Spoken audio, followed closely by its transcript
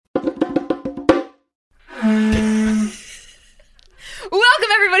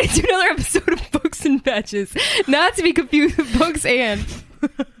to another episode of Books and Betches. Not to be confused with Books and.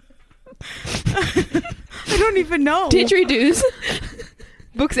 I don't even know. Didgeridoos.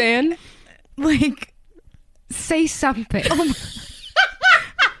 Books and. Like, say something.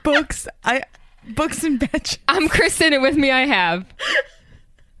 Books and Betches. I'm Kristen, and with me I have.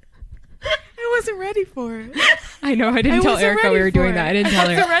 I wasn't ready for it. I know, I didn't tell Erica we were doing that. I didn't tell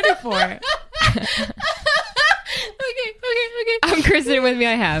her. I wasn't ready for it. Okay. I'm Kristen, and with me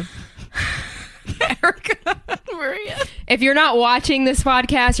I have. Erica. Maria. If you're not watching this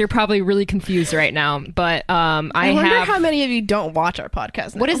podcast, you're probably really confused right now. But I wonder how many of you don't watch our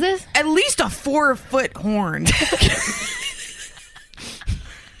podcast now. What is this? At least a 4-foot horn.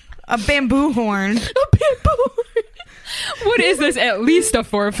 A bamboo horn. What is this? At least a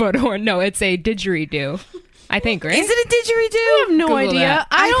 4-foot horn. No, it's a didgeridoo. I think, right? Is it a didgeridoo? I have no Google idea. that.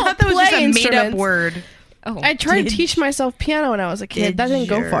 I don't thought that was play just a made-up instruments. word. Oh, I tried to teach myself piano when I was a kid. That didn't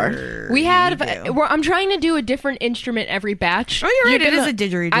go far. we had. I'm trying to do a different instrument every batch. Oh, you're right. You're It is gonna- a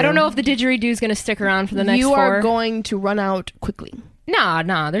didgeridoo. I don't know if the didgeridoo is going to stick around for the next You 4. are going to run out quickly.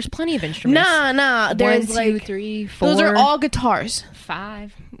 Nah. There's plenty of instruments. Nah. There's 1, 2, like 3, 4. those are all guitars.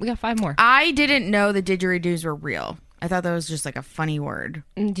 5. We got 5 more. I didn't know the didgeridoos were real. I thought that was just like a funny word.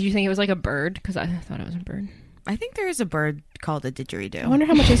 Did you think it was like a bird? Because I thought it was a bird. I think there is a bird called a didgeridoo. I wonder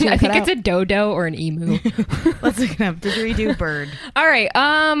how much is I think it's a dodo or an emu. Let's look it up. Didgeridoo bird. All right.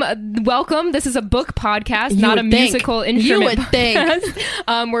 Welcome. This is a book podcast, You not a would think. musical You instrument would think.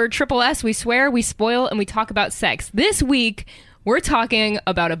 podcast. We're Triple S. We swear, we spoil, and we talk about sex. This week, we're talking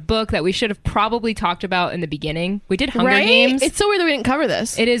about a book that we should have probably talked about in the beginning. We did Hunger right? Games. It's so weird that we didn't cover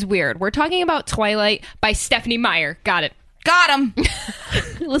this. It is weird. We're talking about Twilight by Stephanie Meyer. Got it. Got him.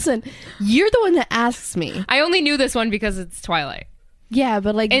 Listen, you're the one that asks me. I only knew this one because it's Twilight. Yeah,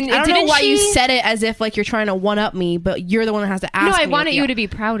 but like, And I don't know didn't why you she- said it as if like you're trying to one up me, but you're the one that has to ask. No, I me wanted if you to be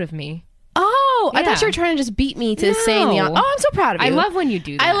proud of me. Oh, I Yeah. thought you were trying to just beat me to saying the. No. Oh, I'm so proud of you. I love when you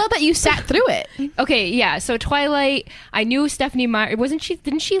do that. I love that you sat through it. Okay, yeah. So Twilight, I knew Stephanie Meyer. Wasn't she?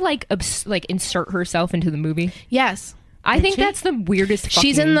 Didn't she like insert herself into the movie? Yes, I think that's the weirdest.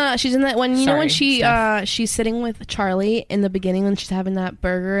 she's in that when you know when Sorry, she Steph. she's sitting with Charlie in the beginning when she's having that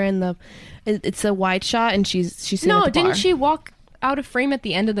burger and it's a wide shot and she's sitting No, at the didn't bar. she walk out of frame at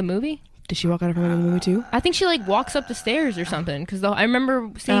the end of the movie? Did she walk out of frame in the movie too? I think she like walks up the stairs or something. Because I remember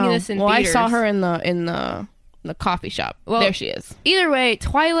seeing this in well, theaters. I saw her in the coffee shop. Well, there she is. Either way,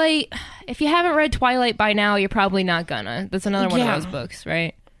 Twilight. If you haven't read Twilight by now, you're probably not gonna. That's another one Yeah. of those books,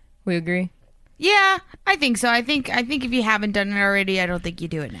 right? We agree. Yeah, I think so. I think if you haven't done it already, I don't think you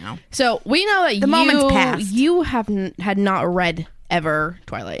do it now. So we know that The moment's passed. you had not read ever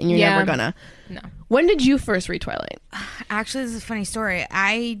Twilight, and you're Yeah. never gonna. No. When did you first read Twilight? Actually, this is a funny story.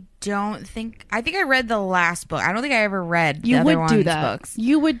 I think I read the last book. I don't think I ever read the You other would do one's that. books.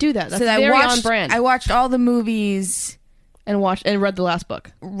 You would do that. That's So very I watched, on brand. I watched all the movies, and read the last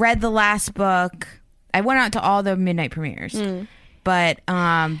book. read the last book. I went out to all the midnight premieres, but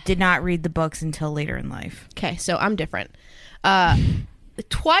did not read the books until later in life. Okay, so I'm different.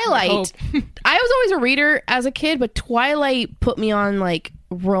 Twilight. I I was always a reader as a kid, but Twilight put me on like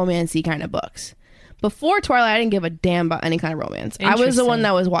romancy kind of books. Before Twilight, I didn't give a damn about any kind of romance. I was the one Interesting.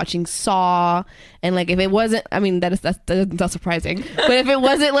 that was watching Saw, and like if it wasn't, I mean that's not surprising. But if it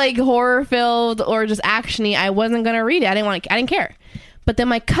wasn't like horror filled or just actiony, I wasn't gonna read it. I didn't care. But then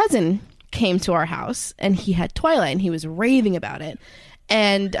my cousin came to our house, and he had Twilight, and he was raving about it.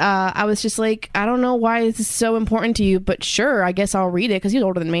 And I was just like, I don't know why this is so important to you, but sure, I guess I'll read it because he's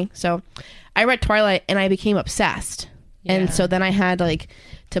older than me. So I read Twilight, and I became obsessed. Yeah. And so then I had like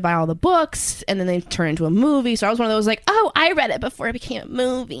to buy all the books, and then they turned into a movie. So I was one of those like, oh, I read it before it became a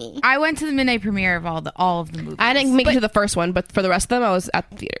movie. I went to the midnight premiere of all of the movies. I didn't make it to the first one, but for the rest of them, I was at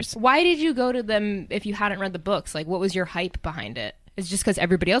the theaters. Why did you go to them if you hadn't read the books? Like, what was your hype behind it? Is it just because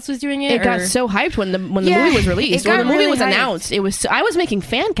everybody else was doing it? It got or- so hyped when the Yeah, movie was released. it When got the movie really was hyped. announced, I was making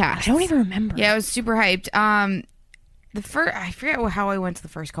fan casts. I don't even remember. Yeah, I was super hyped. The first, I forget how I went to the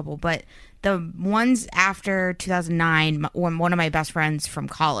first couple, but the ones after 2009, when one of my best friends from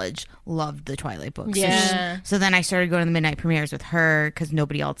college loved the Twilight books. Yeah. So then I started going to the midnight premieres with her because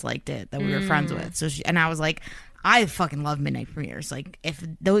nobody else liked it that we were friends with. So and I was like, I fucking love midnight premieres. Like if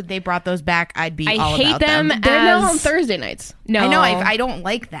they brought those back, I'd be I all hate about them. They're now as- on Thursday nights. No, I know I don't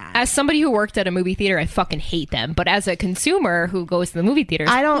like that. As somebody who worked at a movie theater, I fucking hate them. But as a consumer who goes to the movie theaters,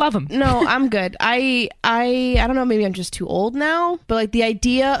 I don't love them. No, I'm good. I don't know. Maybe I'm just too old now. But like the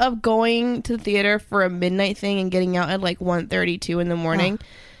idea of going to the theater for a midnight thing and getting out at like 1:32 in the morning,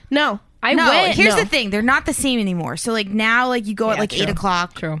 no. Here's the thing: they're not the same anymore. So like now, like you go at like 8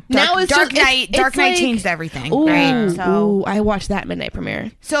 o'clock. True. Now it's Dark just- Knight. it's Dark Knight like- changed everything. Ooh, Right. So I watched that midnight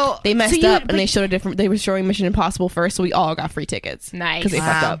premiere. so They messed so up and they showed a different. They were showing Mission Impossible first, so we all got free tickets. Nice. because they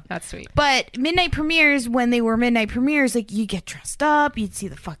fucked up. That's sweet. But midnight premieres, when they were midnight premieres, like you get dressed up, you'd see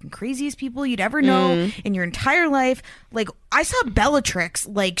the fucking craziest people you'd ever know in your entire life. Like I saw Bellatrix,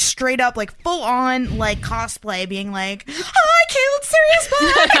 like straight up, like full on, like cosplay, being like, "Hi, Caleb,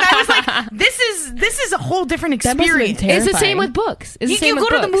 Sirius Black," and I was like, "This is a whole different That must have been experience." terrible. It's the same with books. It's the same You with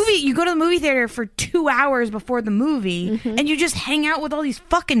go to the books. movie. You go to the movie theater for 2 hours before the movie, and you just hang out with all these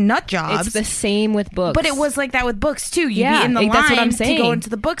fucking nut jobs. It's the same with books. But it was like that with books too. You'd Yeah, be in the like, line that's what I'm saying. to go into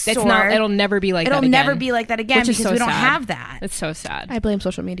the bookstore. It's not. It'll never be like that It'll again. never be like that again Which is because so we don't sad. have that. It's so sad. I blame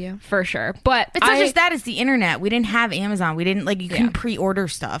social media. For sure. But It's not just that; it's the internet. We didn't have Amazon. We didn't like you couldn't pre-order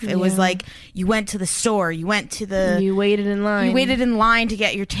stuff. It was like you went to the store, you went to the. You waited in line. You waited in line to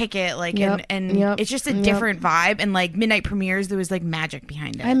get your ticket, like, Yep, and yep, it's just a yep. different vibe. And like midnight premieres, there was like magic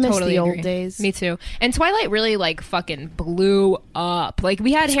behind it. I miss Totally the old agree. days. Me too. And Twilight really like fucking blew up. Like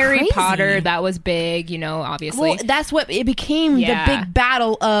we had Harry crazy. Potter, that was big, you know, obviously. Well, that's what it became. Yeah. The big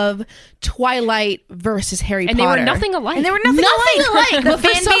battle of Twilight versus Harry and Potter. they were nothing alike. and they were nothing alike. But The for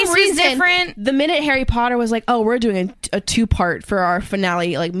fan some base was reason, different. the minute Harry Potter was like, "Oh, we're doing a 2-part for our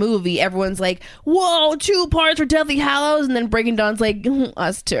finale like movie," everyone's like, "Whoa, 2 parts for Deathly Hallows," and then Breaking Dawn's like,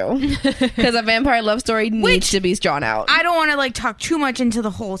 "Us too," because a vampire love story needs to be drawn out. I don't want to like talk too much into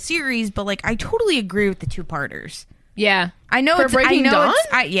the whole series, but like I totally agree with the 2-parters. yeah. I know For it's Breaking I know Dawn?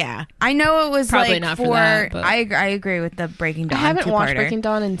 It's, I know it was Probably like not for that, but- I agree with the Breaking Dawn. I haven't watched 2-parter. Breaking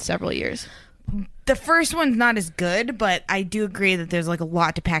Dawn in several years. The first one's not as good, but I do agree that there's like a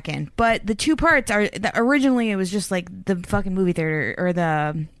lot to pack in. But the 2 parts are originally it was just like the fucking movie theater or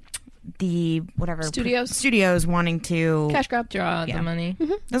the whatever studios wanting to Cash grab. Draw Yeah. the money.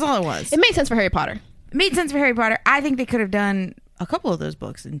 That's all it was. It made sense for Harry Potter. It made sense for Harry Potter. I think they could have done a couple of those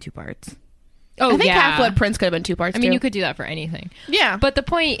books in 2 parts. Oh, I think yeah. Half-Blood Prince could have been 2 parts. I mean, too. you could do that for anything. Yeah, But the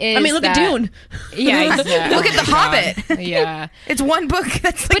point is, I mean, look at that- Dune. Yeah, exactly. Look at The Oh my Hobbit. God. Yeah. It's one book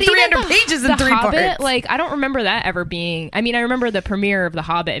that's like But even 300 pages in the 3 Hobbit, parts. like I don't remember that ever being. I mean, I remember the premiere of The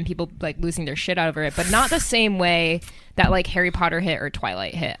Hobbit and people like losing their shit over it, but not the same way that like Harry Potter hit or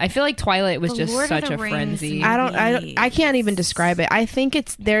Twilight hit. I feel like Twilight was The just Lord of such the a Rings frenzy. I can't even describe it. I think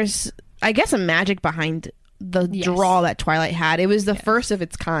there's I guess a magic behind the Yes. draw that Twilight had. It was the first of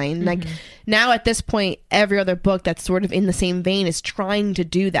its kind. Like now at this point, every other book that's sort of in the same vein is trying to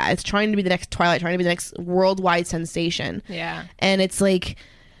do that. It's trying to be the next Twilight, trying to be the next worldwide sensation. Yeah. And it's like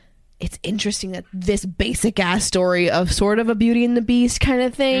it's interesting that this basic ass story of sort of a Beauty and the Beast kind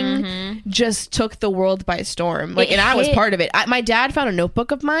of thing just took the world by storm. Like, It and I was hit- part of it. My dad found a notebook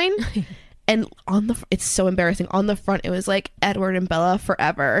of mine. And it's so embarrassing. On the front, it was like Edward and Bella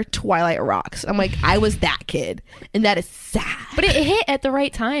forever. Twilight rocks. I'm like, I was that kid, and that is sad. But it hit at the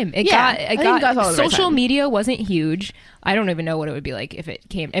right time. It Yeah, I got think it got all at the right social time. media wasn't huge. I don't even know what it would be like if it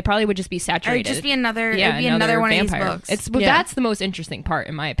came. It probably would just be saturated. It'd just be another. Yeah, it'd be another one vampire. of these books. It's Yeah. That's the most interesting part,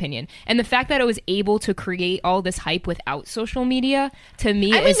 in my opinion, and the fact that it was able to create all this hype without social media. To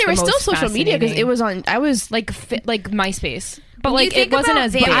me, I mean, is there the was still most social media because fascinating. it was on. I was like MySpace, but When you like it think wasn't about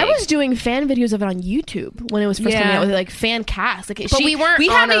as the- big. I was doing fan videos of it on YouTube when it was first coming Yeah. out with like fan cast. Like, But we weren't We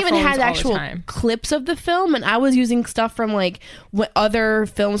on haven't our even phones had all the actual time. clips of the film, and I was using stuff from like what other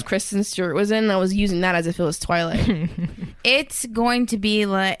films Kristen Stewart was in. And I was using that as if it was Twilight. It's going to be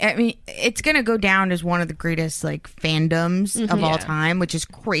like, I mean, it's going to go down as one of the greatest like fandoms of all Yeah. time, which is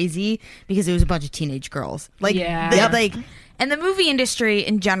crazy because it was a bunch of teenage girls. Like, Yeah. the- like, and the movie industry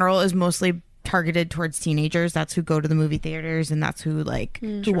in general is mostly targeted towards teenagers. That's who go to the movie theaters, and that's who like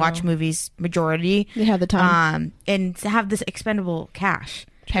who watch movies majority. They have the time. And to have this expendable cash.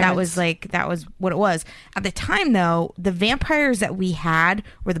 That was what it was. At the time though, the vampires that we had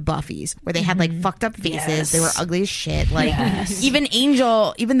were the Buffys, where they had like fucked up faces. Yes. They were ugly as shit. Like even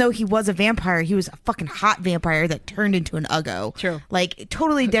Angel, even though he was a vampire, he was a fucking hot vampire that turned into an Uggo. True. Like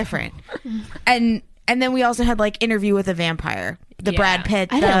totally different. And then we also had like Interview with a Vampire, the Yeah. Brad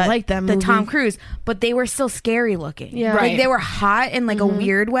Pitt, I didn't like that the movie. Tom Cruise, but they were still scary looking. Yeah. Like Right. they were hot in like a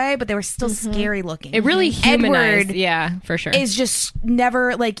weird way, but they were still scary looking. It really humanized. Edward Yeah, for sure. is just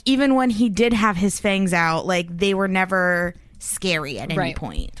never like, even when he did have his fangs out, like they were never scary at any right.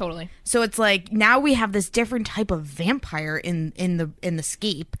 point. Totally. So it's like now we have this different type of vampire in the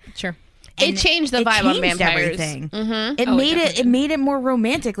scape. Sure. And It changed the it vibe on changed vampires. everything. Mm-hmm. It made it more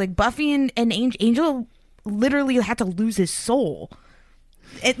romantic. Like Buffy and Angel literally had to lose his soul.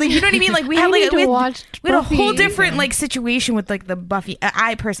 Like, you know what I mean? Like we had I need to we watch had a whole Buffy. different like situation with like the Buffy.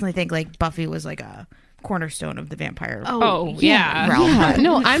 I personally think like Buffy was like a cornerstone of the vampire. Oh, yeah. realm. Yeah.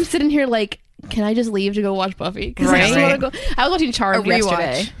 No, I'm sitting here like, can I just leave to go watch Buffy? Because I just want to go. I was watching Charmed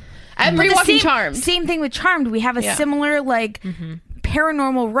yesterday. I'm But the rewatching same, Charmed. Same thing with Charmed. We have a similar like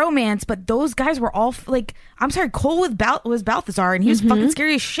paranormal romance, but those guys were all like, I'm sorry, Cole was Balthazar, and he was fucking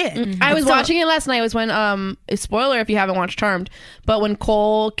scary as shit. I was watching it last night. It was when a spoiler if you haven't watched Charmed, but when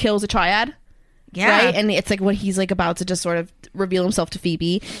Cole kills a triad. Yeah. Right? And it's like when he's like about to just sort of reveal himself to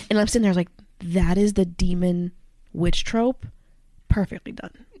Phoebe. And I'm sitting there like, that is the demon witch trope. Perfectly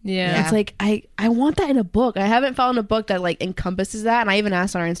done. Yeah. It's like, I want that in a book. I haven't found a book that like encompasses that. And I even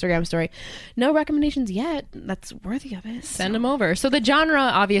asked on our Instagram story, no recommendations yet that's worthy of it. Send them over. So the genre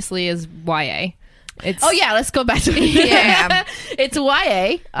obviously is YA. It's Oh yeah, let's go back to Yeah. It's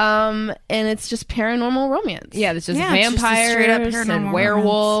YA, and it's just paranormal romance. Yeah, it's just Yeah, it's just a straight up vampires paranormal and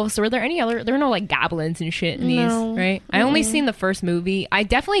werewolves. So were there any other? There were no like goblins and shit in No. these, right? I only seen the first movie. I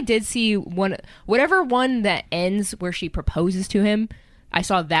definitely did see whatever one that ends where she proposes to him. I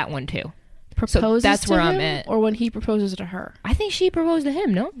saw that one too. Proposes that's to where him, I'm at. or when he proposes to her. I think she proposed to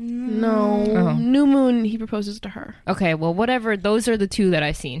him. No. No, Oh. New Moon. He proposes to her. Okay, well, whatever. Those are the two that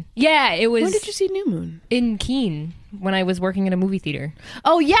I've seen. Yeah, it was When did you see New Moon? in Keene when I was working in a movie theater.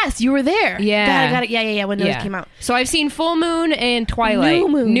 Oh yes, you were there. Yeah. got it. Yeah. When those came out. So I've seen Full Moon and Twilight.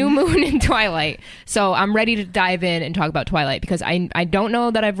 New Moon. And Twilight. So I'm ready to dive in and talk about Twilight because I don't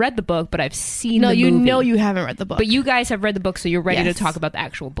know that I've read the book, but I've seen No, the you movie. know you haven't read the book. But you guys have read the book, so you're ready Yes. to talk about the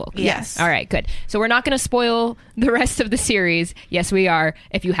actual book. Yes. All right, good. So we're not going to spoil the rest of the series. Yes, we are.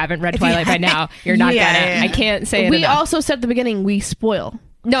 If you haven't read Twilight by now, you're not Yeah, gonna. yeah. I can't say it we enough. also said at the beginning we spoil.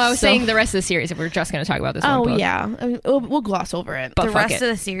 No, I was So- saying the rest of the series if we're just going to talk about this one Oh book. yeah, I mean, we'll gloss over it. But The fuck rest it. of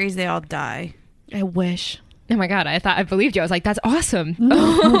the series, they all die. I wish. Oh my god, I believed you. I was like, that's awesome.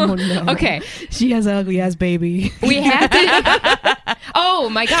 Oh no. Okay. She has an ugly ass baby. We have to. Oh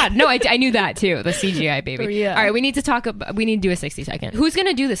my god. No, I knew that too. The CGI baby. Yeah. All right, we need to talk about, we need to do a 60 second. Who's going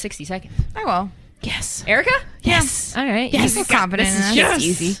to do the 60 second? I will. Yes. Erica? Yes. All right. Yes. You- I'm confident This in is that. just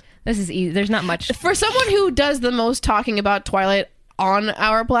Yes. easy. This is easy. There's not much. For someone who does the most talking about Twilight on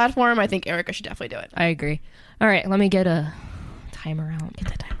our platform, I think Erica should definitely do it. I agree. All right, let me get a timer out. Get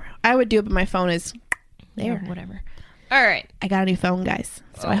the timer out. I would do it, but my phone is there. Whatever. All right, I got a new phone, guys.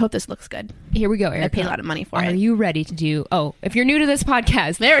 So I hope this looks good. here we go, Erica. I paid a lot of money for Are it. you ready to do? Oh, if you're new to this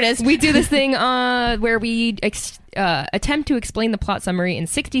podcast, There it is. We do this thing where we attempt to explain the plot summary in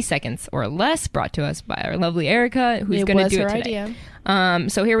 60 seconds or less, brought to us by our lovely Erica, who's It going to was do it her today. idea.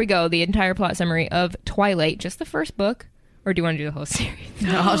 So here we go. The entire plot summary of Twilight, just the first book. Or do you want to do the whole series?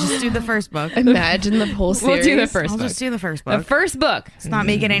 No, I'll just do the first book. Imagine the whole series. We'll do the first I'll book. just do the first The book. first book. Let's not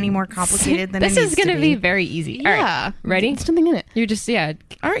make it any more complicated than This it is needs going to to be very easy. All right. Yeah. Ready? There's something in it. You're just, yeah.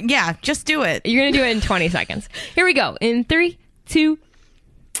 All right, yeah, just do it. You're going to do it in 20 seconds. Here we go. In 3, 2,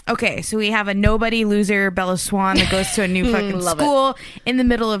 Okay, so we have a nobody loser, Bella Swan, that goes to a new fucking Love school in the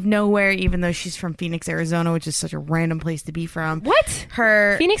middle of nowhere, even though she's from Phoenix, Arizona, which is such a random place to be from. What?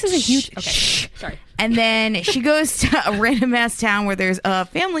 Her Phoenix is a huge. Shh, Okay. shh. Sorry. And then she goes to a random ass town where there's a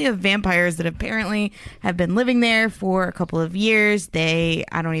family of vampires that apparently have been living there for a couple of years. I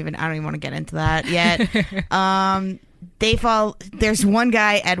don't even want to get into that yet. There's one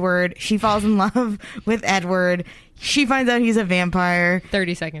guy, Edward. She falls in love with Edward. She finds out he's a vampire.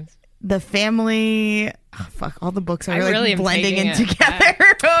 30 seconds. The family, all the books are I like really am blending taking in it together.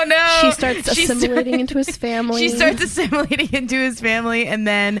 Oh no. She starts assimilating into his family. She starts assimilating into his family, and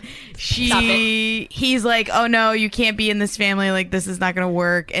then he's like, oh no, you can't be in this family, like this is not gonna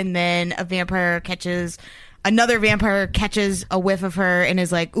work. And then another vampire catches a whiff of her and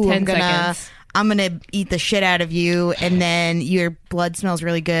is like, ooh, 10 seconds. I'm gonna eat the shit out of you, and then your blood smells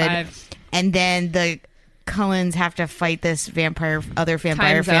really good. 5. And then the Cullens have to fight this other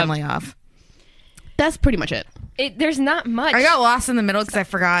vampire Time's up. family off. That's pretty much it. There's not much. I got lost in the middle because I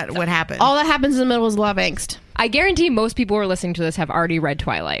forgot what happened. All that happens in the middle is love angst. I guarantee most people who are listening to this have already read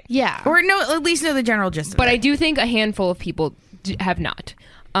Twilight. Yeah. Or no, at least know the general gist of But it. I do think a handful of people have not.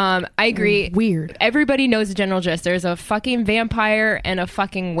 I agree. Weird. Everybody knows the general gist. There's a fucking vampire and a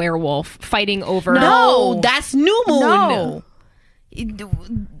fucking werewolf fighting over. No, that's New Moon. No.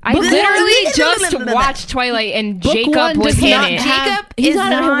 I literally just watched Twilight and Book Jacob one was does in not it. have- He's he's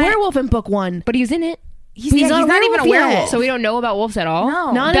not a not- werewolf in book one. But he was in it. He's not even a werewolf yet. werewolf. So we don't know about wolves at all?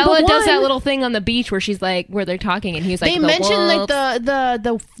 No. Not in Bella book does one. that little thing on the beach where she's like, where they're talking and he's like, They the mention like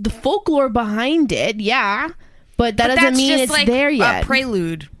wolves. the folklore behind it, yeah. But that doesn't that's mean just it's like there yet. a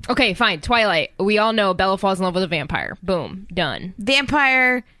prelude. Okay, fine. Twilight. We all know Bella falls in love with a vampire. Boom. Done.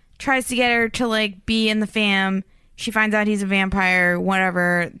 Vampire tries to get her to like be in the fam. She finds out he's a vampire,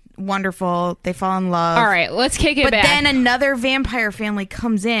 whatever. Wonderful. They fall in love. All right, let's kick it back. But then another vampire family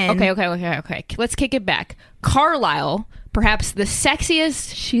comes in. Okay. Let's kick it back. Carlisle, perhaps the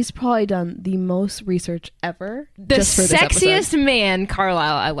sexiest, She's probably done the most research ever. the just for this episode. sexiest man.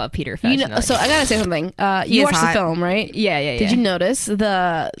 Carlisle, I love Peter Fashionable. So I gotta say something. You is watched hot. the film, right? Yeah. Did you notice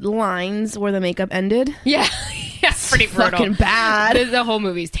the lines where the makeup ended? Yeah, yeah, pretty brutal. Fucking bad. The whole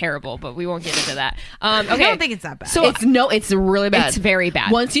movie's terrible, but we won't get into that. I Okay, don't think it's that bad. So It's really bad. it's very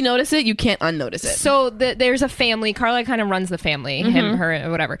bad. Once you notice it, you can't unnotice it. So there's a family. Carlisle kind of runs the family, him, her,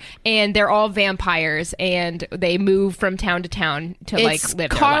 whatever, and they're all vampires, and they move from town to town to It's live their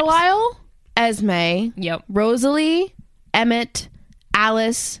lives. Carlisle, Esme, Yep. Rosalie, Emmett,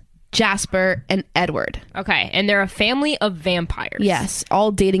 Alice, Jasper, and Edward. Okay, and they're a family of vampires. Yes,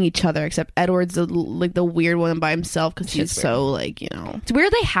 all dating each other except Edward's the weird one by himself because he's Shit's so you know. It's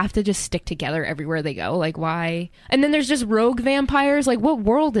weird they have to just stick together everywhere they go. Like, why? And then there's just rogue vampires. Like, what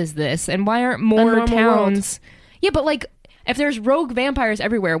world is this? And why aren't more normal towns? Yeah, but like, if there's rogue vampires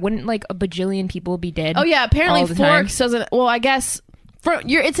everywhere, wouldn't like a bajillion people be dead? Oh yeah, apparently all the time? Forks doesn't. Well, I guess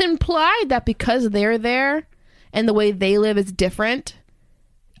it's implied that because they're there and the way they live is different,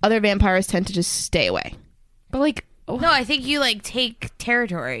 other vampires tend to just stay away. But like, no, I think you like take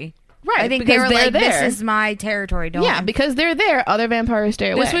territory. Right, I think because they were they're like, there. this is my territory. Don't Yeah, because they're there, other vampires stay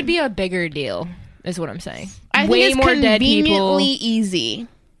away. this would be a bigger deal, is what I'm saying. I think Way it's more dead conveniently people. easy.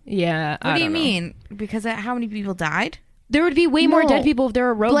 Yeah. What do you mean? Because how many people died? There would be way more No. dead people if there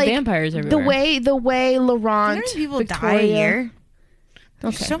were rogue Like, vampires everywhere. The way How Laurent, many people Victoria, die a year?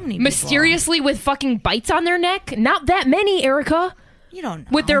 Okay. So many people. mysteriously with fucking bites on their neck. Not that many, Erica. You don't know.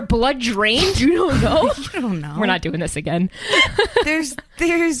 With their blood drained. You don't know. You don't know. We're not doing this again. There's so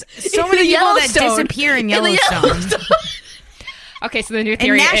many the people that Yellowstone. disappear in In the Yellowstone. Okay, so the new In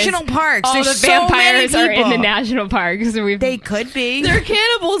theory national is parks, all there's the so vampires many are in the people. national parks. So They could be. They're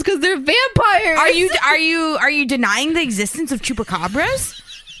cannibals because they're vampires. Are you denying the existence of chupacabras?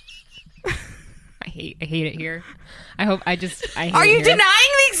 I hate it here. I hope I hate Are it you here. denying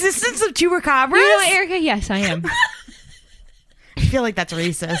the existence of chupacabras? You know what, Erica? Yes, I am. I feel like that's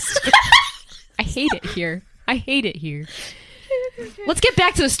racist. I hate it here. I hate it here. Let's get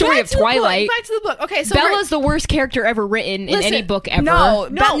back to the story of Twilight. Back to the book. Okay, so Bella's the worst character ever written in any book ever. No.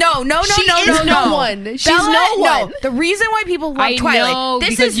 She is no one. She's Bella, no one. No. The reason why people love I Twilight, know,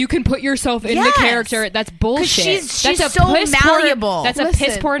 this because is you can put yourself in Yes. the character. That's bullshit. she's that's a so piss malleable. Poor, that's a Listen.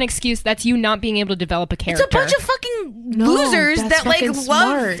 piss poor an excuse. That's you not being able to develop a it's character. a bunch of fucking losers that's that like fucking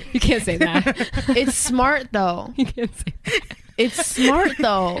love. smart. You can't say that. It's smart though. You can't say that. It's smart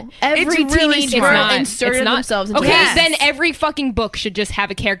though. Every It's really teenage smart. girl It's not. inserted It's not. themselves into Okay, Yes. then every fucking book should just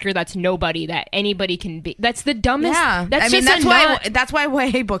have a character that's nobody that anybody can be. That's the dumbest. Yeah, That's I mean just that's why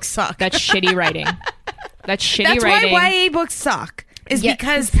YA books suck. That's shitty writing. That's shitty That's writing. why YA books suck. Is Yeah.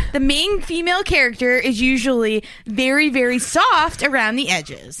 because the main female character is usually very, very soft around the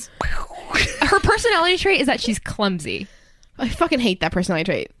edges. Her personality trait is that she's clumsy. I fucking hate that personality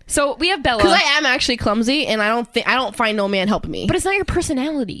trait. So we have Bella, Because I am actually clumsy, and I don't find no man helping me. but it's not your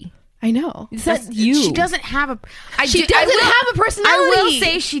personality. I know. It's not you. She doesn't have a. She doesn't have a personality. I will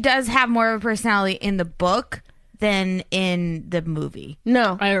say she does have more of a personality in the book than in the movie.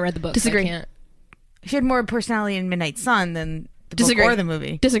 No. I haven't read the book. Disagree. So I can't. She had more personality in Midnight Sun than the Disagree. book or the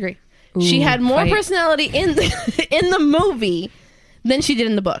movie. Disagree. She Ooh, had more fight. personality in the movie than she did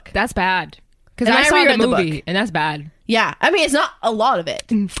in the book. That's bad. Because And I I saw the reread the movie, book. and that's bad. Yeah. I mean, it's not a lot of it.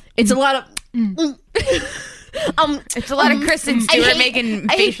 It's a lot of. It's a lot of Kristen Stewart making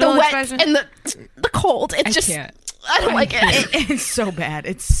I hate the facial wet expressions. and the cold. It's I just. can't. I don't like it. It's so bad.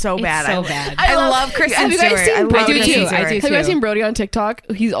 It's so bad. so bad. I love Kristen Have you Stewart. guys seen I love Brody? Kristen too. I Stewart. do Have you guys too. seen Brody on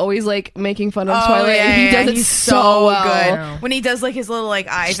TikTok? He's always like making fun of Oh, Twilight. yeah, and he does yeah. it He's so well. good. When he does like his little like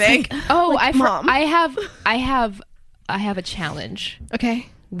eye thing. Oh, Mom. I have a challenge. Okay.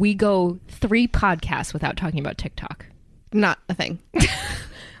 We go 3 podcasts without talking about TikTok. Not a thing.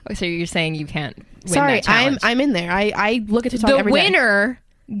 So you're saying you can't win Sorry, that challenge. I'm in there. I look at TikTok the every day. winner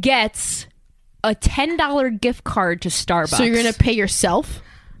gets a $10 gift card to Starbucks. So you're gonna pay yourself?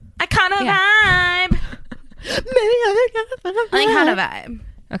 I kind of vibe. I kind of vibe.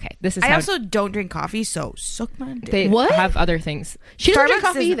 Okay, this is I how also don't drink coffee, so suck my dick. they What? have other things. She doesn't drink Starbucks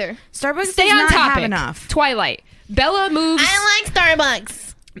coffee doesn't- either. Starbucks Stay does on not topic. have enough. Twilight. Bella moves. I like Starbucks.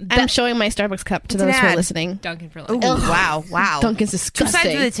 I'm showing my Starbucks cup to It's an those who are ad. listening. Duncan for Ooh, lunch. wow. Duncan's Two disgusting.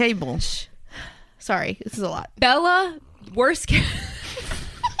 sides of the table. Sorry, this is a lot. Bella, worst. You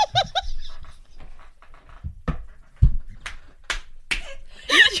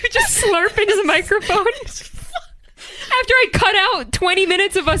just slurp into the microphone. after I cut out 20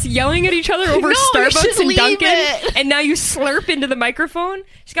 minutes of us yelling at each other over No, you Starbucks should and leave Dunkin', it. and now you slurp into the microphone?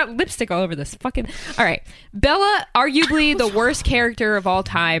 She's got lipstick all over this fucking... All right. Bella, arguably the worst character of all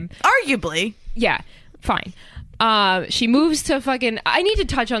time. Arguably. Yeah, fine. She moves to fucking... I need to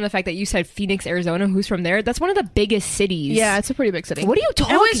touch on the fact that you said Phoenix, Arizona. Who's from there? That's one of the biggest cities. Yeah, it's a pretty big city. What are you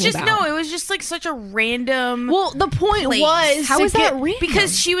talking It was just about? it was just like such a random. Well, the point place. was, How to is that get- random?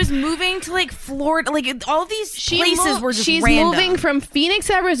 Because she was moving to like Florida, like all these places were just she's random. moving from Phoenix,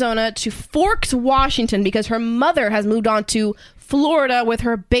 Arizona to Forks, Washington because her mother has moved on to Florida with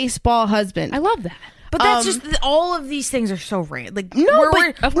her baseball husband. I love that. But that's just all of these things are so random. Like No,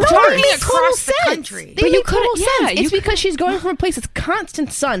 we're but we're no, talking it makes total across the sense. country. They But you make total couldn't- yeah, sense. you It's because she's going from a place that's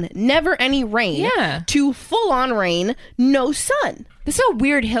constant sun, never any rain, Yeah. to full on rain, no sun. This is a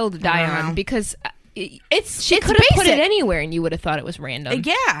weird hill to die Wow. on because she It's could have put basic. it anywhere and you would have thought it was random.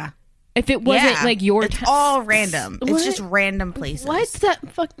 Yeah. If it wasn't Yeah. like your... It's all random. What? It's just random places. What's that?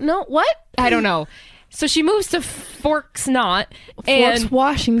 Fuck no. What? I don't know. So she moves to Forks Not. And Forks,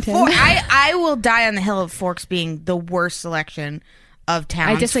 Washington. I will die on the hill of Forks being the worst selection of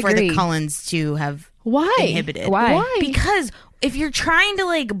towns for disagree. the Cullens to have Why? inhibited. Why? Because if you're trying to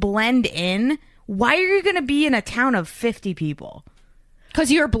like blend in, why are you going to be in a town of 50 people?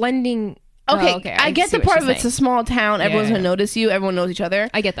 Because you're blending... Okay, Oh, okay, I get see the what part she's of it's a saying. small town. Everyone's Yeah. gonna notice you. Everyone knows each other.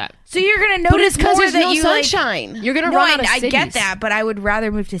 I get that. So you're going to But notice it's because more there's that no you like. sunshine. You're going to No, run out of I cities. get that, but I would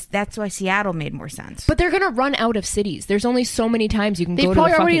rather move to. That's why Seattle made more sense. But they're going to run out of cities. There's only so many times you can They go to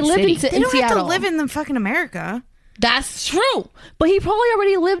probably the already fucking lived city. in Ci- they don't have Seattle. to live in the fucking America. That's true. But he probably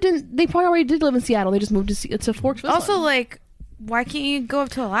already lived in. They probably already did live in Seattle. They just moved to Forks. Also, like, why can't you go up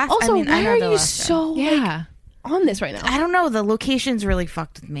to Alaska? also, I mean, I why know are the you Alaska. so Yeah. on this right now? I don't know. The location's really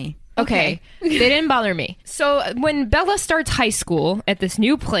fucked with me. Okay. They didn't bother me. So when Bella starts high school at this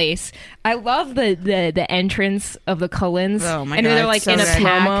new place, I love the entrance of the Cullens. Oh my and God, they're like it's so in a good.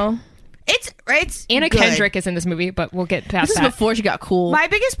 pack. Promo. It's Anna good. Kendrick is in this movie, but we'll get past This is that. before she got cool. My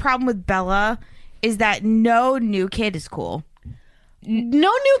biggest problem with Bella is that no new kid is cool. No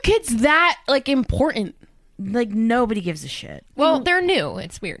new kids that like important. Like nobody gives a shit. Well, they're new.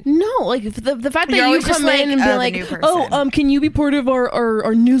 It's weird. No, like the fact that You're you always just come like, in and oh, be the like, new person. oh, can you be part of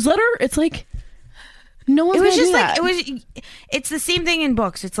our newsletter? It's like no one's It was gonna just do like that. it's the same thing in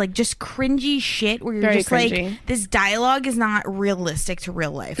books. It's like just cringy shit where you're Very just cringy. like this dialogue is not realistic to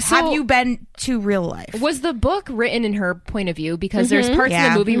real life. So- Have you been to real life? Was the book written in her point of view? Because there's parts in Yeah.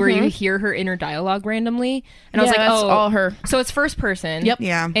 the movie where you hear her inner dialogue randomly, and I was Yeah, like, that's "Oh, all her. So it's first person. Yep.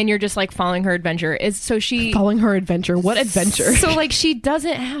 Yeah. And you're just like following her adventure. Is so she Following her adventure. What adventure? So like she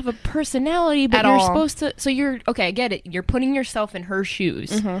doesn't have a personality, but At you're all. supposed to. So you're okay. I get it. You're putting yourself in her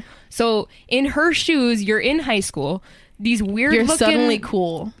shoes. Mm-hmm. So in her shoes, you're in high school. These weird You're looking. suddenly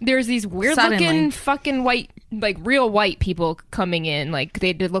cool. There's these weird Suddenly. looking fucking white, like real white people coming in. Like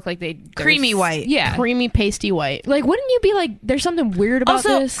they did look like they Creamy white. Yeah. Creamy pasty white. Like, wouldn't you be like, there's something weird about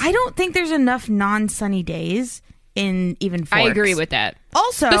Also, this? I don't think there's enough non-sunny days in even Forks. I agree with that.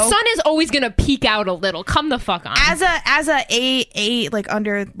 Also, The sun is always gonna peek out a little. Come the fuck on. as a like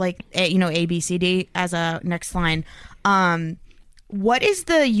under like a, you know ABCD as a next line, what is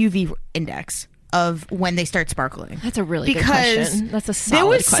the UV index of when they start sparkling? That's a really good because question. That's a solid there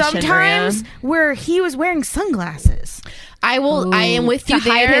was question, sometimes Maria. where he was wearing sunglasses. I am with to you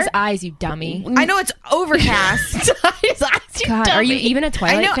hide there. his eyes, you dummy. I know it's overcast. God, are you even a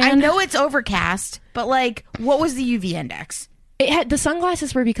Twilight I fan? know it's overcast, but like, what was the UV index? It had, the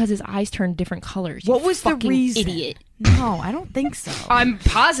sunglasses were because his eyes turned different colors. You What was the fucking reason? Idiot. No, I don't think so. I'm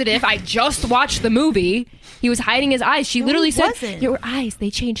positive. I just watched the movie. He was hiding his eyes. She literally he said, wasn't. "Your eyes, they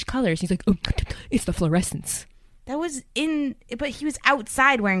changed colors." He's like, "Oh, it's the fluorescence." That was but he was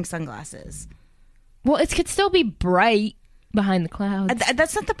outside wearing sunglasses. Well, it could still be bright behind the clouds.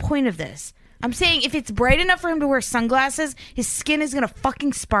 That's not the point of this. I'm saying if it's bright enough for him to wear sunglasses, his skin is gonna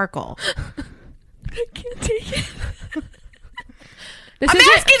fucking sparkle. I can't take it. I'm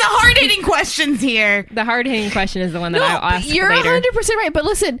asking the hard-hitting questions here. The hard-hitting question is the one that No, I'll ask you're later. 100% right. But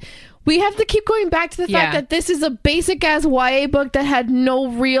listen, we have to keep going back to the fact Yeah. that this is a basic ass YA book that had no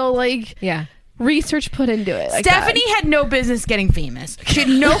real like Yeah. research put into it. Like Stephanie had no business getting famous. She had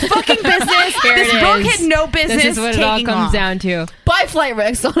no fucking business. Here This it book is. had no business. This is what it all taking comes off. down to. that. Buy flight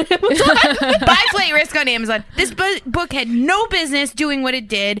risks on Amazon. Buy Flight Risk on Amazon. This book had no business doing what it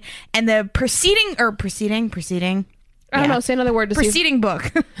did, and the preceding. I don't know. Say another word to see. Preceding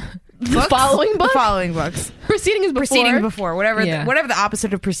book. The following book. The following books. Proceeding is before. Proceeding before. Whatever. Yeah. Whatever the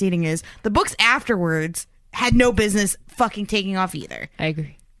opposite of preceding is. The books afterwards had no business fucking taking off either. I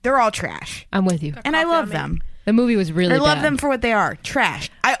agree. They're all trash, I'm with you. and I love them. The movie was really I love bad. them for what they are. Trash.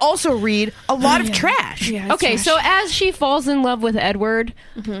 I also read a lot of trash. Yeah, Okay, it's so trash. as she falls in love with Edward,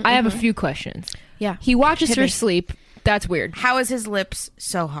 I have a few questions. Yeah. He watches Hit her me. sleep. That's weird. How is his lips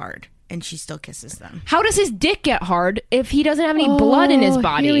so hard and she still kisses them? How does his dick get hard if he doesn't have any blood in his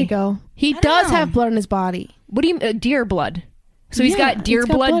body? Here we go. He don't does know. have blood in his body. What do you deer blood? So he's Yeah, got deer he's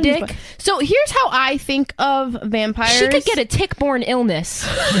got blood in his dick? body. So here's how I think of vampires. She could get a tick-borne illness.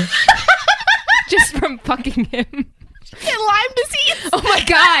 Just from fucking him. Get Lyme disease. Oh my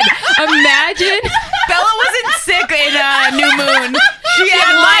god. Imagine. Bella wasn't sick in New Moon. She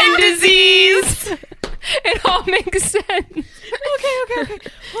had Lyme disease. It all makes sense. Okay.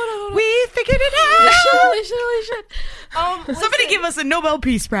 Hold on. We figured it out. We should. Somebody give us a Nobel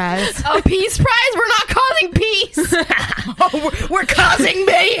Peace Prize. A peace prize? We're not causing peace. We're causing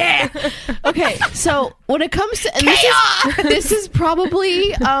mayhem. Okay, so when it comes to and this is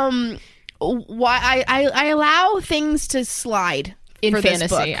probably why I allow things to slide In for this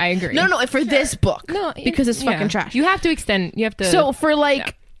fantasy, book. I agree. No, for this book. No, because it's yeah. fucking trash. You have to extend. You have to. So for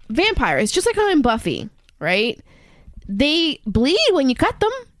vampires, just like how in Buffy, right? They bleed when you cut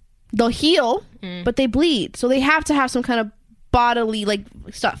them. They'll heal, but they bleed. So they have to have some kind of bodily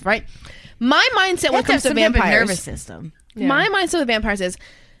stuff, right? My mindset when it comes to vampires, nervous system. Yeah. my mindset with vampires is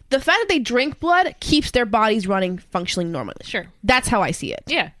the fact that they drink blood keeps their bodies running, functioning normally. Sure. That's how I see it.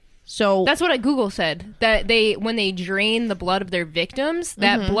 Yeah. So That's what Google said. That when they drain the blood of their victims,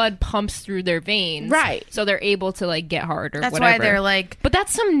 that blood pumps through their veins. Right. So they're able to get hard or That's whatever. why they're like, But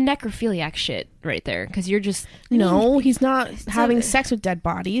that's some necrophiliac shit right there. Because you're just. no, he's not having sex with dead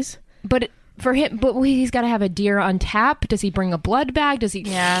bodies. But for him, he's got to have a deer on tap. Does he bring a blood bag? Does he?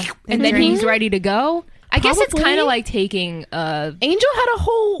 Yeah. And then he's ready to go. I guess it's Probably. kind of like taking. Angel had a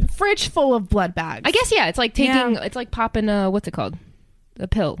whole fridge full of blood bags. I guess it's like taking. Yeah. It's like popping what's it called? A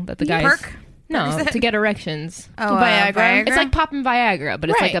pill that the guys. Perk? No, to get erections. Viagra? It's like popping Viagra, but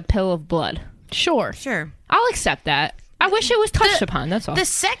it's Right. like a pill of blood. Sure. Sure. I'll accept that. I wish it was touched upon. That's all. The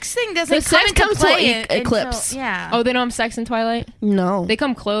sex thing doesn't The come sex into comes to play an eclipse. Yeah. Oh, they don't have sex in Twilight. No, They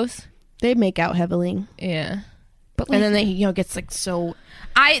come close. they make out heavily, Yeah, but and then they gets so.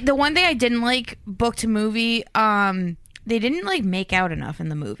 The one thing I didn't like, book to movie, they didn't make out enough in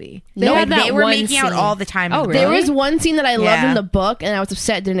the movie. They had that they were one making out scene. all the time. Oh, in the really? There was one scene that I loved Yeah. in the book, and I was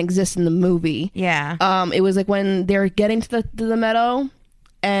upset it didn't exist in the movie. Yeah. It was when they're getting to the meadow,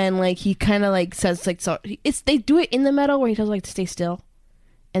 and he kind of says so. They do it in the meadow where he tells her to stay still,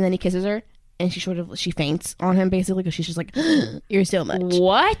 and then he kisses her, and she faints on him basically because she's just like, "You're so much."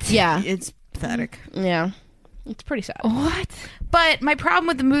 what? Yeah, It's pathetic. yeah, it's pretty sad. What? But my problem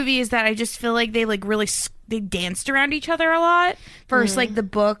with the movie is that I just feel like they really they danced around each other a lot. Versus the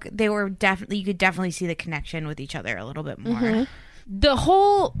book, they were you could definitely see the connection with each other a little bit more. The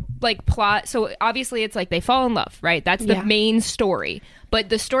whole plot. So obviously, it's they fall in love, right? That's the Yeah. main story. But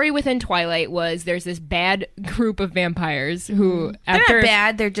the story within Twilight was there's this bad group of vampires who They're after not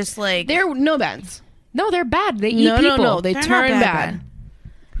bad. They're just They're no bans. no, they're bad. They eat No, people. they They're not turn bad, bad.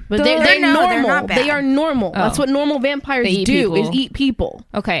 But They're they're no, normal. they're not bad. They are normal. Oh. That's what normal vampires They eat do people. is eat people.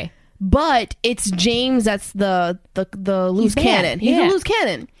 Okay. But it's James that's the loose bad. cannon. He's Yeah. a loose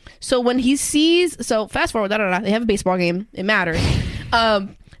cannon. So when he sees, fast forward, they have a baseball game. It matters.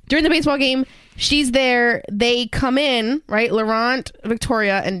 During the baseball game, she's there. They come in, right? Laurent,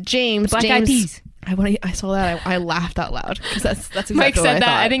 Victoria, and James. Black James, Eyed Peas. I saw that. I laughed out loud because that's exactly Mike what said I that.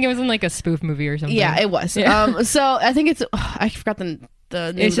 thought. I think it was in a spoof movie or something. Yeah, it was. Yeah. So I think it's. I forgot the name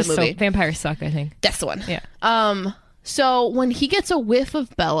It's of just the movie. so vampires suck. I think. That's the one. Yeah. So when he gets a whiff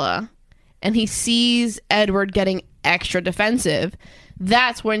of Bella and he sees Edward getting extra defensive,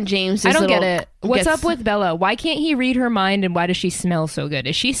 that's when James I don't get it. What's up with Bella? Why can't he read her mind and why does she smell so good?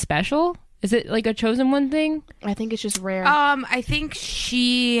 Is she special? Is it a chosen one thing? I think it's just rare. I think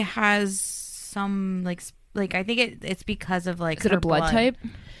she has some I think it's because of Is it her a blood type?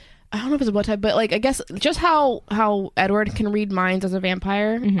 I don't know if it's a blood type, but I guess just how Edward can read minds as a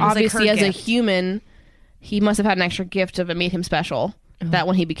vampire. Obviously, her as a gift. human, he must have had an extra gift of it made him special. That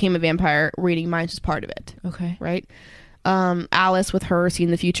when he became a vampire, reading minds was part of it. Okay. Right? Alice, with her seeing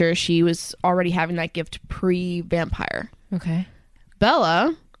the future, she was already having that gift pre-vampire. Okay.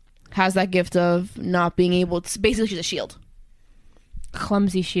 Bella has that gift of not being able to. Basically, she's a shield,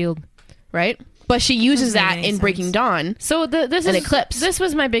 Clumsy shield. right? But she uses Doesn't make that any in sense. Breaking Dawn. So this An is eclipse. This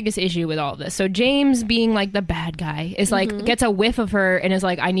was my biggest issue with all this. So James being the bad guy is gets a whiff of her and is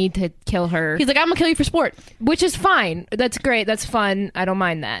I need to kill her. He's like, I'm gonna kill you for sport. Which is fine. That's great. That's fun. I don't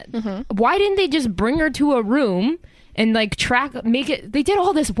mind that. Why didn't they just bring her to a room and like make it. They did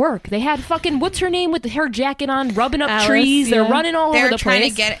all this work. They had fucking what's her name with her jacket on, rubbing up Alice, trees. They're yeah. running all over the trying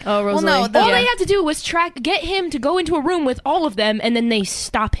place. to get it. Oh, Rosalie. Well, no, All they had to do was get him to go into a room with all of them, and then they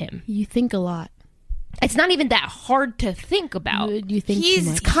stop him. You think a lot. It's not even that hard to think about. You think too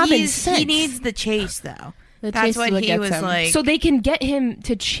much. common sense. He needs the chase, though. The That's chase what is what he gets was him. like. So they can get him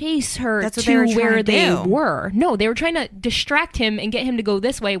to chase her That's what they to were trying where to they do. were. No, they were trying to distract him and get him to go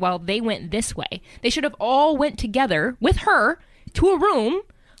this way while they went this way. They should have all went together with her to a room.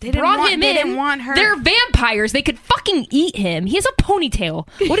 They didn't brought want- him they in. didn't want her. They're vampires. They could fucking eat him. He has a ponytail.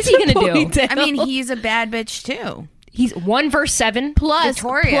 What is he gonna do? I mean, he's a bad bitch too. He's 1 verse 7.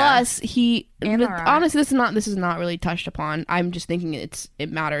 Victoria. He. And but Laura. honestly, this is not really touched upon. I'm just thinking it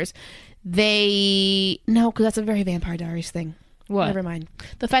matters. Because that's a very Vampire Diaries thing. What? Never mind.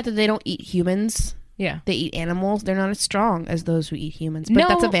 The fact that they don't eat humans. Yeah. They eat animals. They're not as strong as those who eat humans. But No.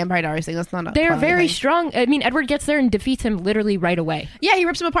 that's a Vampire Diaries thing. That's not a They're Twilight very thing. strong. I mean, Edward gets there and defeats him literally right away. Yeah, he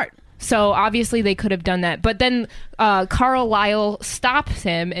rips them apart. So obviously they could have done that. But then Carlisle stops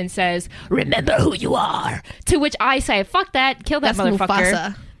him and says, "Remember who you are." To which I say, "Fuck that. Kill that That's motherfucker."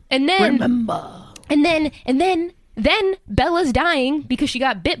 Mufasa. And then Remember. then Bella's dying because she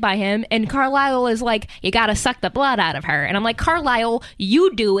got bit by him, and Carlisle is like, "You gotta suck the blood out of her." And I'm like, "Carlisle,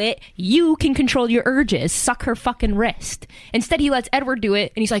 you do it. You can control your urges. Suck her fucking wrist." Instead, he lets Edward do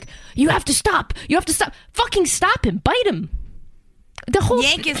it, and he's like, "You have to stop. You have to stop. Fucking stop him. Bite him." The whole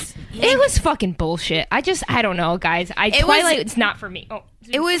it was fucking bullshit. I don't know, guys. Twilight, it's not for me. Oh,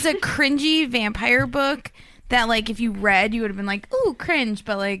 It was a cringy vampire book that, like, if you read, you would have been like, "Ooh, cringe,"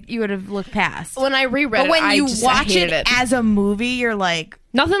 but like you would have looked past. When I reread But when I you just watch hated it as a movie, you're like,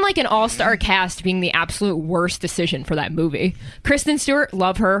 nothing like an all-star cast being the absolute worst decision for that movie. Kristen Stewart,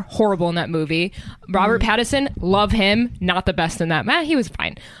 love her, horrible in that movie. Robert Pattinson, love him, not the best in that. He was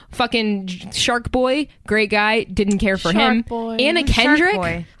fine. Fucking Shark Boy, great guy, didn't care for Shark him. Boy. Anna Shark Kendrick,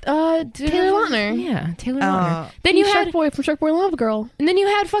 Boy. Taylor Lautner. yeah, Taylor Lautner. Oh. Then you Shark had Boy from Shark Boy Love Girl. and then you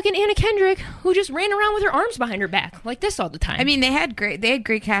had fucking Anna Kendrick, who just ran around with her arms behind her back like this all the time. I mean, they had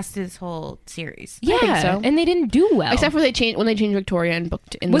great cast this whole series. yeah, think so. and they didn't do well. Except for when they changed Victoria and booked.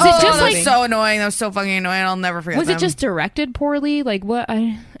 In Was the it just that like- was so annoying? That was so fucking annoying. I'll never forget. was it them. just directed poorly? Like what?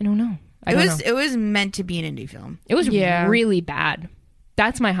 I don't know. I don't know. It was meant to be an indie film. It was Yeah. really bad.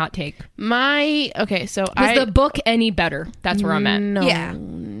 That's my hot take. So Was the book any better? That's where I'm at. No. Yeah,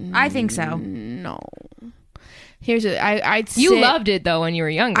 I think so. No. Here's it. I'd You sit- loved it though when you were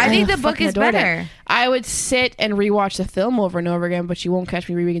younger. I think the book fucking is adored it. better. I would sit and rewatch the film over and over again, but you won't catch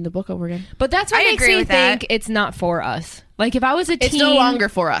me rereading the book over again. but that's what I makes agree me with that. think it's not for us. Like if I was a teen, It's no longer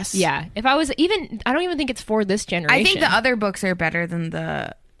for us. Yeah, if I was I don't even think it's for this generation. I think the other books are better than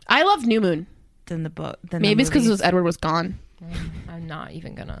the I loved New Moon. book. Maybe it's because Edward was gone. I'm not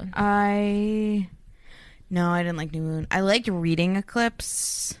even gonna. No, I didn't like New Moon. I liked reading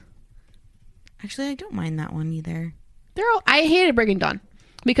Eclipse. Actually, I don't mind that one either. I hated Breaking Dawn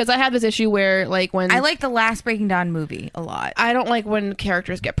because I had this issue where when I like the last Breaking Dawn movie a lot. I don't like when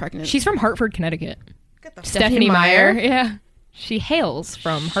characters get pregnant. She's from Hartford, Connecticut. Stephanie Stephanie Meyer? Meyer. Yeah, she hails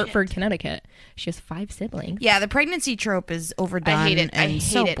from Hartford, Connecticut. She has 5 siblings. Yeah, the pregnancy trope is overdone. I hate it. I and hate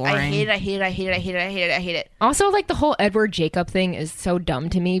so it. boring. I hate it. I hate it. I hate it. I hate it. I hate it. I hate it. Also, like the whole Edward Jacob thing is so dumb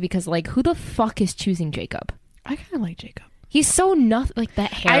to me because like who the fuck is choosing Jacob? I kind of like Jacob. He's so nothing like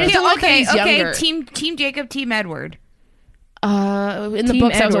that hair. I just don't like that he's younger. Team Jacob, Team Edward. In the Team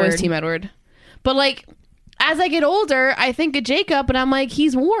books, I was always Edward. Team Edward. But as I get older, I think of Jacob, and I'm like,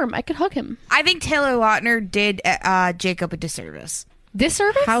 he's warm. I could hug him. I think Taylor Lautner did Jacob a disservice.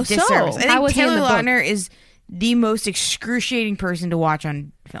 Disservice? How so? Disservice. I How think was he in Taylor the book? Lautner is the most excruciating person to watch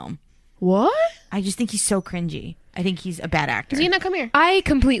on film. What? I just think he's so cringy. I think he's a bad actor. Zena, come here. I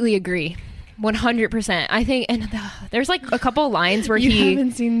completely agree. 100%. I think, and there's like a couple lines where he.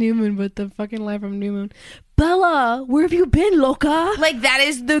 haven't seen New Moon, but the fucking line from New Moon. Bella, where have you been, loca? Like, that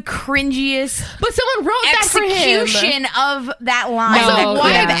is the cringiest But someone wrote that for him. execution of that line No,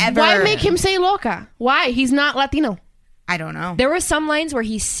 that yeah. I've ever. Why make him say loca? Why? He's not Latino. I don't know. There were some lines where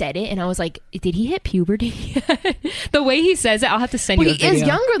he said it, and I was like, "Did he hit puberty?" The way he says it, I'll have to send Well, you. he A video. is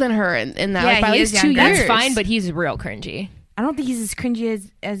younger than her in that. Yeah, by at he least is 2 younger. years. That's fine, but he's real cringy. I don't think he's as cringy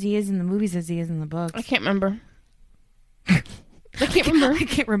as he is in the movies as he is in the books. I can't remember. I can't remember. I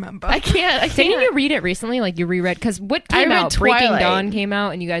can't remember. I can't. Didn't you read it recently? Like you reread? Because what I came read out? Breaking Twilight. Dawn came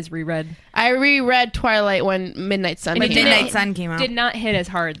out, and you guys reread. I reread Twilight when Midnight Sun And it came Midnight out. Sun came out. Did not hit as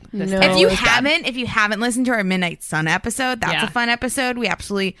hard. This No. time. If you it's bad. haven't listened to our Midnight Sun episode, that's Yeah. a fun episode. We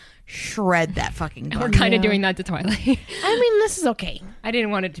absolutely shred that fucking book. We're kind of doing that to Twilight. I mean, this is okay. I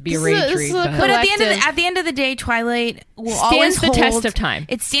didn't want it to be a This rage is read, a but But collective. at the end of the day, Twilight will stands always the hold, test of time.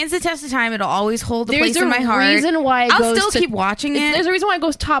 It stands the test of time. It'll always hold a There's place a in my heart. reason why it I'll goes still to- keep watching it. There's a reason why it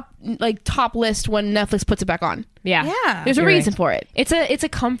goes top list when Netflix puts it back on. Yeah. Yeah. There's a You're reason right. for it. It's a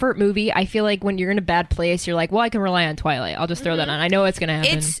comfort movie. I feel like when you're in a bad place, you're like, well, I can rely on Twilight. I'll just throw that on. I know it's gonna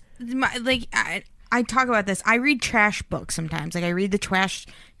happen. It's like I talk about this. I read trash books sometimes. Like I read the trash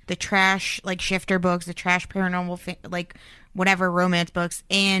like shifter books, the trash paranormal like whatever romance books,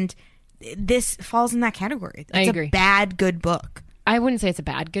 and this falls in that category. It's I agree. a bad good book. I wouldn't say it's a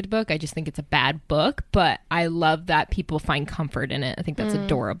bad good book. I just think it's a bad book, but I love that people find comfort in it. I think that's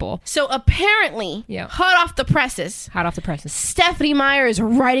adorable. So apparently, Yeah. hot off the presses, Hot off the presses. Stephanie Meyer is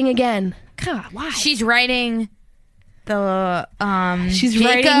writing again. God, why? She's writing the She's Jacob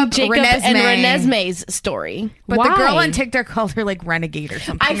writing Jacob Renesmee. and Renesmee's story. But Why? the girl on TikTok called her like renegade or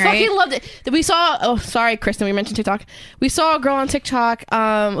something. I right? fucking loved it. We saw. Oh, sorry, Kristen. We mentioned TikTok. We saw a girl on TikTok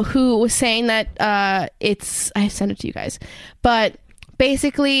who was saying that it's. I sent it to you guys, but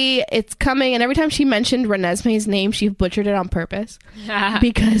basically it's coming. And every time she mentioned Renesmee's name, she butchered it on purpose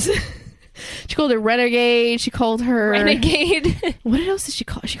because she called her renegade. She called her Renegade. What else did she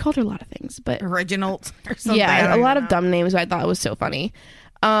call? She called her a lot of things, but original or something. I yeah, don't a lot even of know. dumb names. But I thought it was so funny.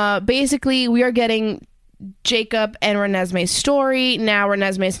 Basically, we are getting Jacob and Renesmee's story. Now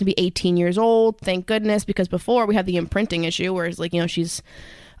Renesmee is going to be 18 years old. Thank goodness, because before we had the imprinting issue where it's like, she's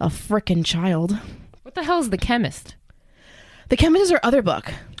a frickin' child. What the hell is The Chemist? The Chemist is her other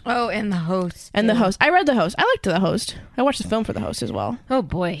book. Oh, and the host. And The Host. I read The Host. I liked The Host. I watched the film for The Host as well. Oh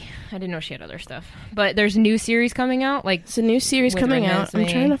boy, I didn't know she had other stuff. But there's a new series coming out. Like It's a new series With coming out. I'm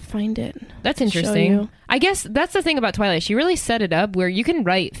Renesmee. trying to find it. that's Show interesting. you. I guess that's the thing about Twilight. She really set it up where you can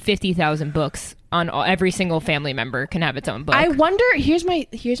write 50,000 books on every single family member can have its own book. I wonder. Here's my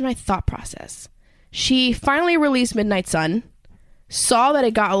thought process. She finally released Midnight Sun, saw that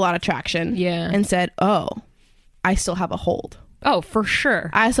it got a lot of traction, Yeah. and said, "Oh, I still have a hold. Oh, for sure.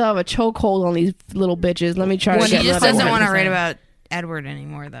 I still have a chokehold on these little bitches. Let me try to She get just another doesn't one." want to 100%. write about Edward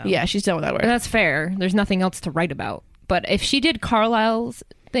anymore, though. Yeah, she's done with that And word. that's fair. There's nothing else to write about. But if she did Carlisle's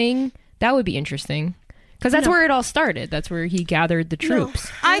thing, that would be interesting. Because that's where it all started. That's where he gathered the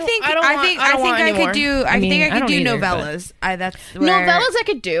troops. I think I don't want I anymore. could do. I mean, think I I could don't do either, novellas. That's where, Novellas I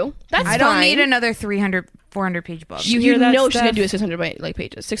could do. That's I don't fine. need another 300, 400 page book. You You hear that, know she's gonna Steph? do a 600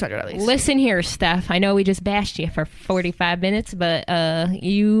 pages, 600 at least. Listen here, Steph. I know we just bashed you for 45 minutes, but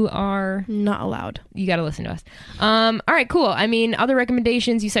you Not allowed. got to listen to us. All right, cool. I mean, other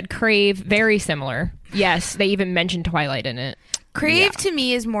recommendations. You said Crave, very similar. Yes, they even mentioned Twilight in it. Crave to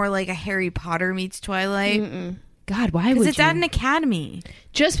me is more like a Harry Potter meets Twilight God, why because would it's you? at an academy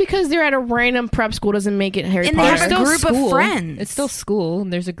Just because they're at a random prep school doesn't make it Harry and they Potter. have a Still group of school. friends. It's still school.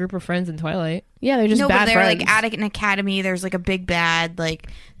 There's a group of friends in Twilight. Yeah, they're just no, bad but they're friends. like at an academy. There's like a big bad. Like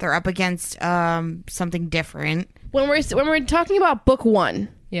they're up against something different. when we're talking about book 1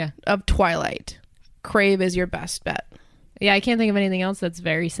 Yeah. of Twilight, Crave is your best bet. Yeah, I can't think of anything else that's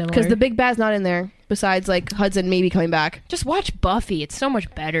very similar. Because the big bad's not in there, besides like Hudson maybe coming back. Just watch Buffy. It's so much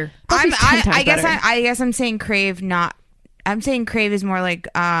better. Buffy's 10 times I guess better. I guess I'm saying Crave. Not. I'm saying Crave is more like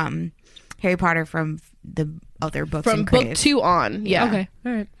Harry Potter from the other books. From in book Crave. 2 on. Yeah. Okay.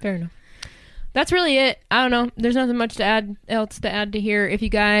 All right. Fair enough. That's really it. I don't know. There's nothing much to add to here. If you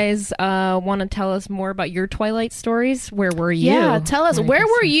guys want to tell us more about your Twilight stories, where were you? Yeah, tell us, Like, where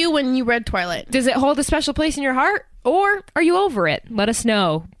were you when you read Twilight? Does it hold a special place in your heart? Or are you over it? Let us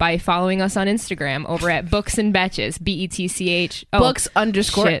know by following us on Instagram over at Books and Betches, BETCH. Oh, Books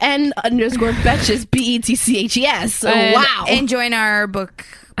 _ shit. N _ Betches, BETCHES. And- Wow. And join our book.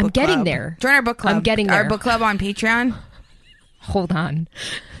 I'm book getting club. there. Join our book club. I'm getting Our there. book club on Patreon. Hold on.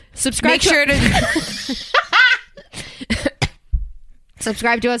 Subscribe Make sure to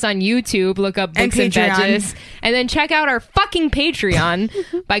Subscribe to us on YouTube. Look up And Books and Patreon. Betches. And then check out our fucking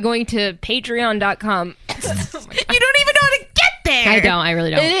Patreon by going to patreon.com. You don't even know how to get there. I don't. I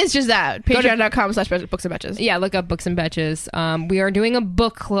really don't. It is just that. Patreon.com/Books and Betches. Yeah, look up Books and Betches. We are doing a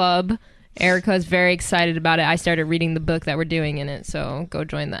book club. Erica's very excited about it. I started reading the book that we're doing in it, so go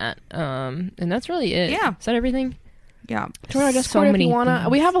join that. And that's really it. Yeah. Is that everything? Yeah. Join our Discord if many you wanna. things.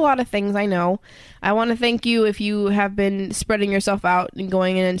 We have a lot of things. I know. I want to thank you if you have been spreading yourself out and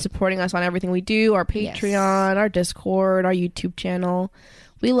going in and supporting us on everything we do. Our Patreon, our Discord, our YouTube channel.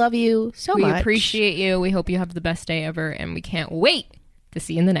 We love you so We much. appreciate you. We hope you have the best day ever, and we can't wait to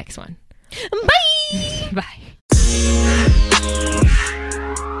see you in the next one. Bye. Bye.